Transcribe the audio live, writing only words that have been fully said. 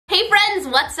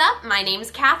what's up? My name's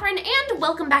Katherine and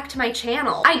welcome back to my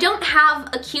channel. I don't have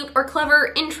a cute or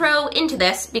clever intro into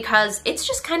this because it's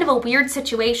just kind of a weird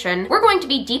situation. We're going to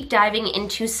be deep diving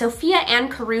into Sophia Anne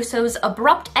Caruso's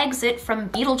abrupt exit from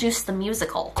Beetlejuice the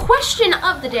Musical. Question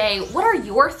of the day, what are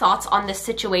your thoughts on this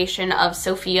situation of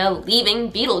Sophia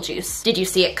leaving Beetlejuice? Did you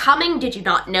see it coming? Did you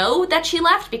not know that she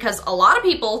left? Because a lot of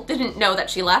people didn't know that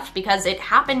she left because it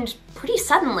happened pretty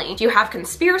suddenly. Do you have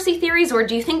conspiracy theories, or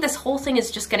do you think this whole thing is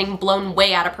just getting blown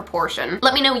way out of proportion?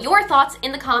 Let me know your thoughts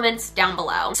in the comments down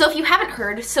below. So if you haven't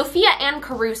heard, Sophia Anne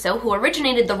Caruso, who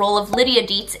originated the role of Lydia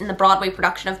Dietz in the Broadway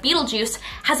production of Beetlejuice,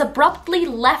 has abruptly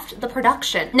left the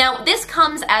production. Now, this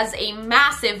comes as a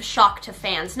massive shock to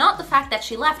fans. Not the fact that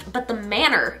she left, but the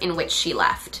manner in which she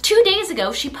left. 2 days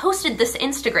ago, she posted this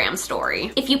Instagram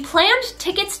story. If you planned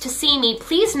tickets to see me,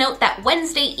 please note that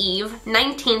Wednesday Eve,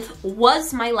 19th,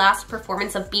 was my last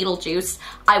performance of Beetlejuice.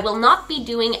 I will not be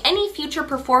doing any future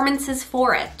performances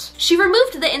for it. She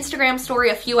removed the Instagram story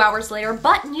a few hours later,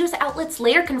 but news outlets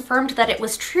later confirmed that it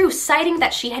was true, citing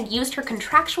that she had used her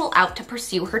contractual out to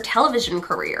pursue her television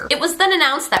career. It was then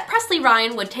announced that Presley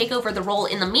Ryan would take over the role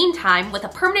in the meantime, with a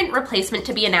permanent replacement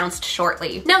to be announced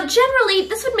shortly. Now, generally,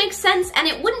 this would make sense and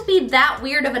it wouldn't be that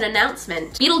weird of an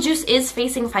announcement. Beetlejuice is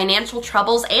facing financial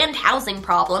troubles and housing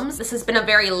problems. This has been a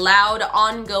very loud,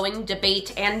 ongoing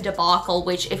debate and debacle,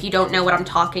 which, if you don't know what I'm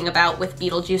talking about with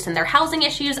Beetlejuice and their housing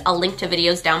issues, I'll link to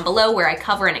videos down below where I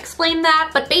cover and explain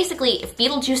that. But basically, if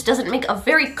Beetlejuice doesn't make a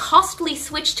very costly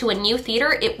switch to a new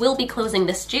theater, it will be closing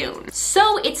this June.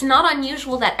 So it's not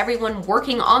unusual that everyone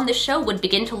working on the show would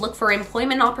begin to look for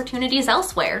employment opportunities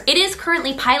elsewhere. It is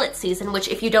currently pilot season, which,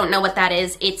 if you don't know what that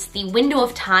is, it's the window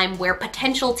of time where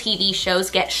potential TV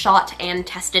shows get shot and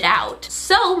tested out.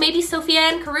 So maybe Sophia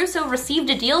Anne Caruso received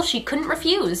a deal she couldn't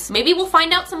refuse. Maybe we'll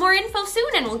find out some more info soon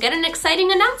and we'll get an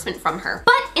exciting announcement from her.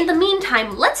 But in the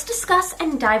meantime, let's discuss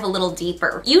and dive a little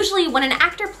deeper. Usually when an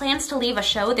actor plans to leave a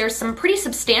show, there's some pretty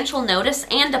substantial notice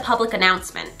and a public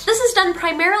announcement. This is done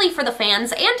primarily for the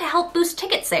fans and to help boost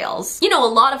ticket sales. You know, a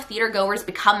lot of theater goers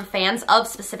become fans of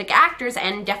specific actors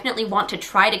and definitely want to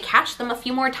try to catch them a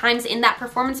few more times in that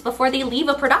performance before they leave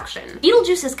a production.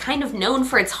 Beetlejuice is kind of known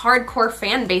for its hardcore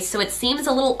fan base, so it seems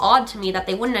a little odd to me that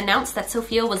they wouldn't announce that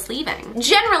Sophia was leaving.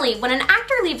 Generally, when an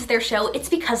actor leaves their show, it's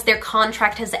because their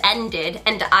contract has ended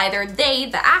and either they,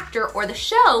 the actor, or the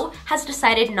show has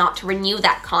decided not to renew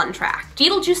that contract.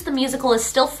 Beetlejuice the Musical is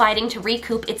still fighting to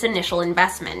recoup its initial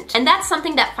investment, and that's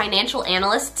something that financial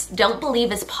analysts don't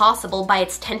believe is possible by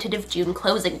its tentative June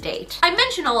closing date. I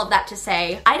mention all of that to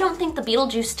say, I don't think the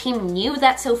Beetlejuice team knew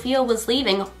that Sophia was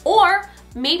leaving, or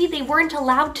maybe they weren't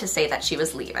allowed to say that she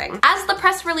was leaving. As the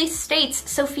press release states,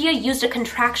 Sophia used a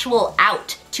contractual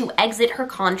out to exit her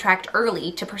contract early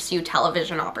to pursue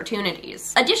television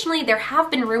opportunities. Additionally, there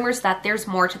have been rumors that there's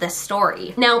more to this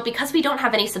story. Now, because we don't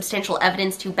have any substantial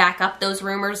evidence to back up those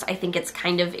rumors, I think it's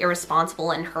kind of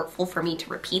irresponsible and hurtful for me to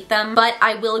repeat them, but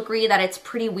I will agree that it's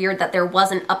pretty weird that there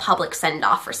wasn't a public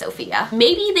send-off for Sophia.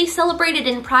 Maybe they celebrated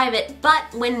in private, but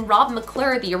when Rob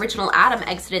McClure, the original Adam,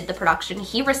 exited the production,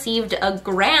 he received a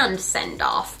grand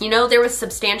send-off. You know, there was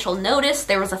substantial notice,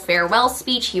 there was a farewell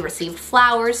speech, he received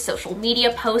flowers, social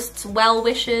media posts, well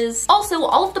wishes. Also,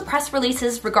 all of the press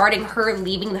releases regarding her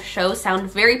leaving the show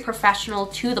sound very professional,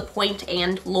 to the point,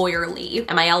 and lawyerly.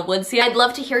 Am I Elle Woodsy? I'd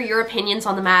love to hear your opinions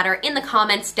on the matter in the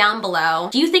comments down below.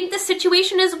 Do you think this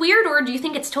situation is weird, or do you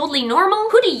think it's totally normal?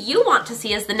 Who do you want to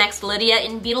see as the next Lydia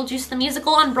in Beetlejuice the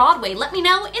Musical on Broadway? Let me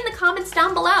know in the comments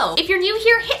down below. If you're new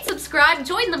here, hit subscribe,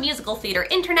 join the musical theater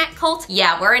internet cult.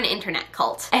 Yeah, we're an internet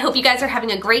cult. I hope you guys are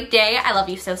having a great day. I love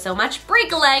you so, so much.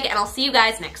 Break a leg, and I'll see you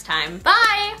guys next time.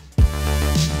 Bye!